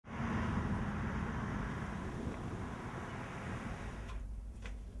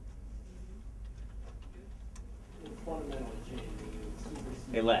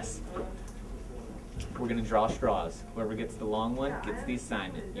Hey Les, we're gonna draw straws. Whoever gets the long one gets the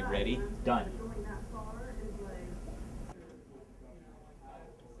assignment. You ready? Done.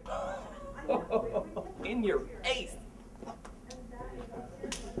 In your face!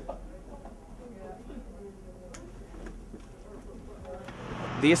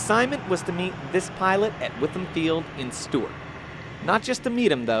 The assignment was to meet this pilot at Witham Field in Stewart. Not just to meet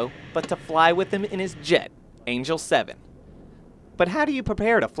him though, but to fly with him in his jet, Angel 7. But how do you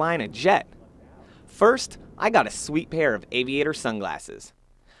prepare to fly in a jet? First, I got a sweet pair of aviator sunglasses.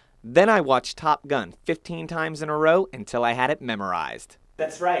 Then I watched Top Gun 15 times in a row until I had it memorized.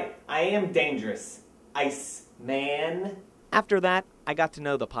 That's right, I am dangerous. Ice man. After that, I got to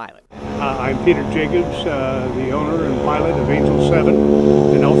know the pilot. I'm Peter Jacobs, the owner and pilot of Angel 7,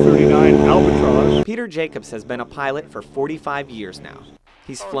 an L-39 Albatross. Peter Jacobs has been a pilot for 45 years now.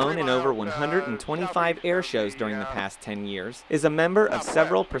 He's flown in over 125 air shows during the past 10 years, is a member of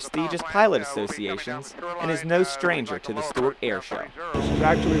several prestigious pilot associations, and is no stranger to the Stewart Air Show. This is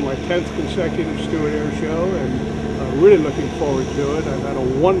actually my 10th consecutive Stewart Air Show, and really looking forward to it. I've had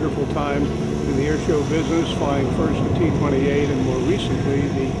a wonderful time in the air show business, flying first the T-28 and more recently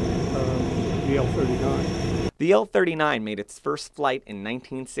the L-39. The L-39 made its first flight in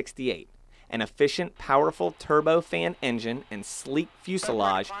 1968. An efficient, powerful turbofan engine and sleek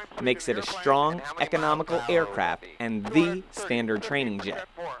fuselage makes it a strong, economical aircraft and the standard training jet.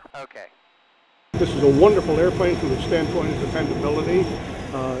 This is a wonderful airplane from the standpoint of dependability.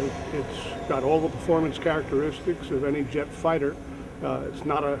 It's got all the performance characteristics of any jet fighter. It's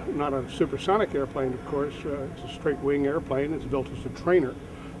not a supersonic airplane, of course. It's a straight wing airplane. It's built as a trainer.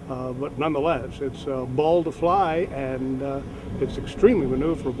 But nonetheless, it's a ball to fly, and it's extremely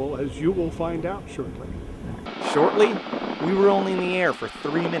maneuverable, as you will find out shortly. Shortly? We were only in the air for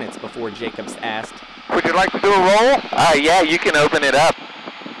 3 minutes before Jacobs asked, "Would you like to do a roll?" Yeah, you can open it up.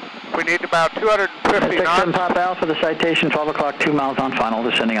 We need about 250 knots. Top Alpha, the citation, 12 o'clock, 2 miles on final,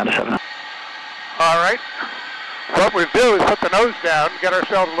 descending out to 7. All right. What we do is put the nose down, get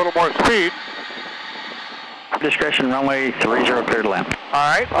ourselves a little more speed. Discretion, runway 30, clear to land.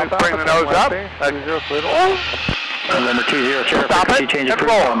 All right, let's bring the nose up. November 20, Stop it, change of and crew,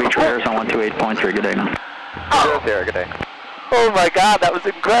 roll. Palm Beach Airs on 128.3, good day now. Good day. Oh my God, that was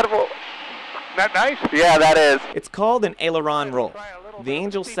incredible. Isn't that nice? Yeah, that is. It's called an aileron roll. The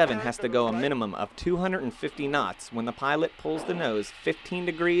Angel 7 has to go a minimum of 250 knots when the pilot pulls the nose 15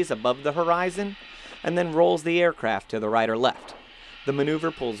 degrees above the horizon and then rolls the aircraft to the right or left. The maneuver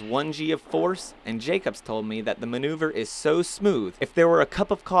pulls 1 G of force, and Jacobs told me that the maneuver is so smooth, if there were a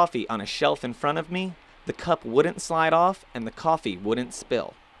cup of coffee on a shelf in front of me, the cup wouldn't slide off and the coffee wouldn't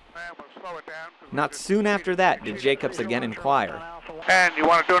spill. Not soon after that did Jacobs again inquire. And you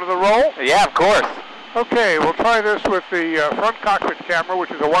want to do another roll? Yeah, of course. Okay, we'll try this with the front cockpit camera, which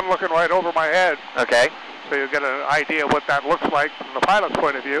is the one looking right over my head. Okay. So you'll get an idea what that looks like from the pilot's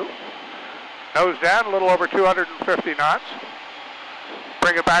point of view. Nose down, a little over 250 knots.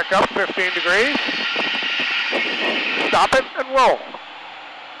 Bring it back up 15 degrees. Stop it and roll.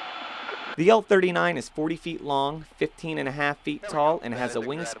 The L-39 is 40 feet long, 15.5 feet tall, and has a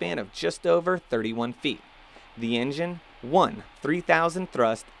wingspan of just over 31 feet. The engine, one 3,000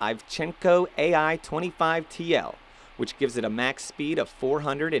 thrust Ivchenko AI-25TL, which gives it a max speed of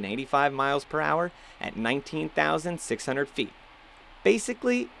 485 miles per hour at 19,600 feet.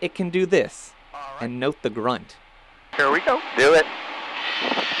 Basically, it can do this, and note the grunt. Here we go. Do it.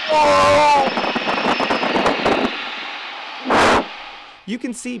 You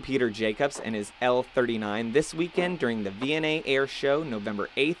can see Peter Jacobs and his L-39 this weekend during the VNA Air Show November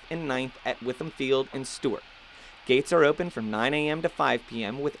 8th and 9th at Witham Field in Stewart. Gates are open from 9 a.m. to 5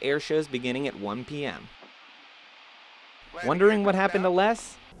 p.m. with air shows beginning at 1 p.m. Wondering what happened to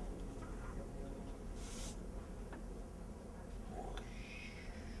Les?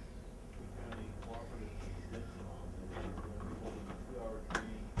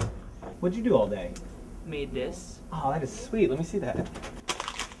 What'd you do all day? Made this. Oh, that is sweet. Let me see that.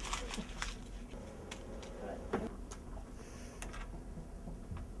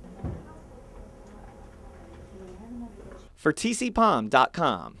 For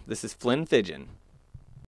TCPalm.com, this is Flynn Fidgen.